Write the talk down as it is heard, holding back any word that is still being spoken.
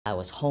I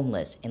was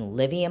homeless and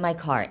living in my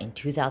car in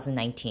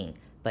 2019,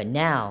 but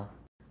now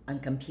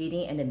I'm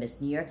competing in the Miss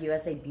New York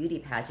USA beauty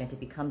pageant to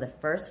become the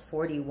first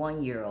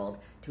 41-year-old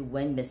to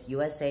win Miss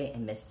USA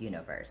and Miss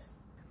Universe.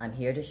 I'm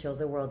here to show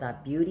the world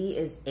that beauty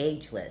is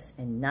ageless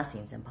and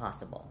nothing's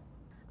impossible.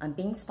 I'm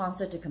being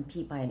sponsored to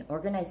compete by an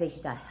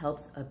organization that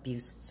helps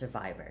abuse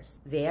survivors.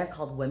 They are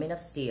called Women of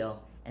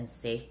Steel and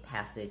Safe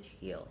Passage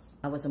Heals.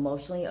 I was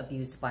emotionally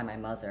abused by my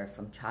mother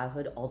from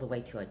childhood all the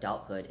way to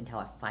adulthood until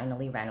I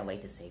finally ran away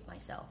to save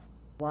myself.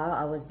 While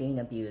I was being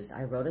abused,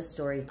 I wrote a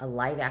story, a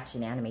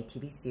live-action anime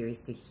TV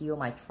series to heal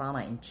my trauma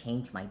and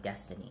change my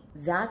destiny.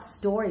 That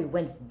story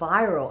went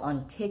viral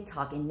on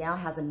TikTok and now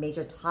has a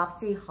major top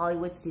 3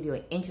 Hollywood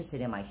studio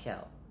interested in my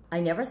show. I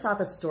never thought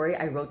the story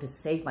I wrote to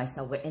save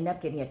myself would end up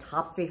getting a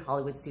top 3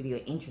 Hollywood studio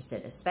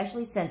interested,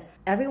 especially since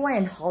everyone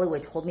in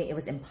Hollywood told me it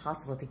was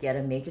impossible to get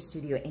a major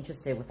studio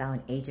interested without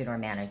an agent or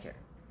manager.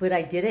 But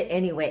I did it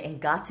anyway and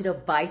got to the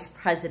vice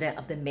president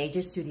of the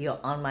major studio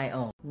on my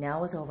own.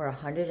 Now with over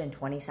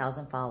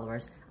 120,000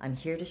 followers, I'm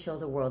here to show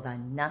the world that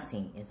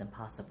nothing is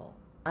impossible.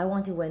 I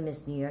want to win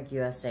Miss New York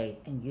USA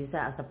and use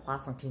that as a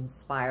platform to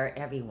inspire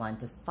everyone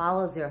to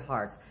follow their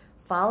hearts,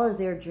 follow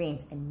their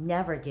dreams, and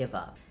never give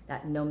up.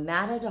 That no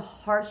matter the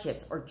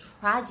hardships or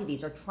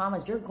tragedies or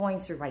traumas you're going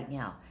through right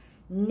now,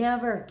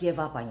 never give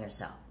up on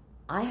yourself.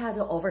 I had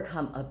to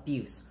overcome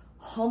abuse,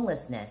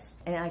 homelessness,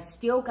 and I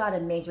still got a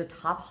major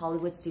top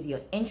Hollywood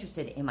studio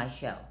interested in my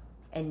show.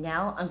 And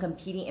now I'm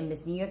competing in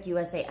Miss New York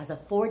USA as a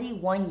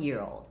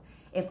 41-year-old.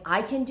 If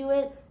I can do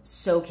it,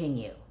 so can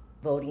you.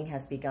 Voting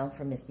has begun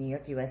for Miss New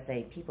York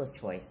USA People's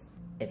Choice.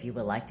 If you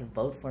would like to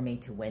vote for me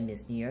to win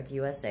Miss New York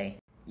USA,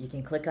 you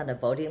can click on the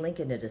voting link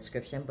in the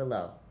description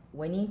below.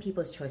 Winning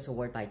People's Choice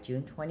Award by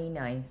June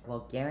 29th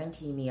will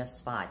guarantee me a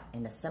spot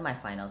in the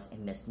semifinals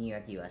in Miss New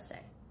York USA.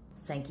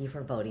 Thank you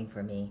for voting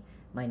for me.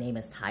 My name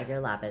is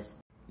Tiger Lapis.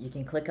 You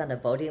can click on the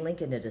voting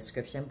link in the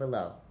description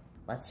below.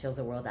 Let's show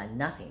the world that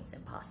nothing's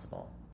impossible.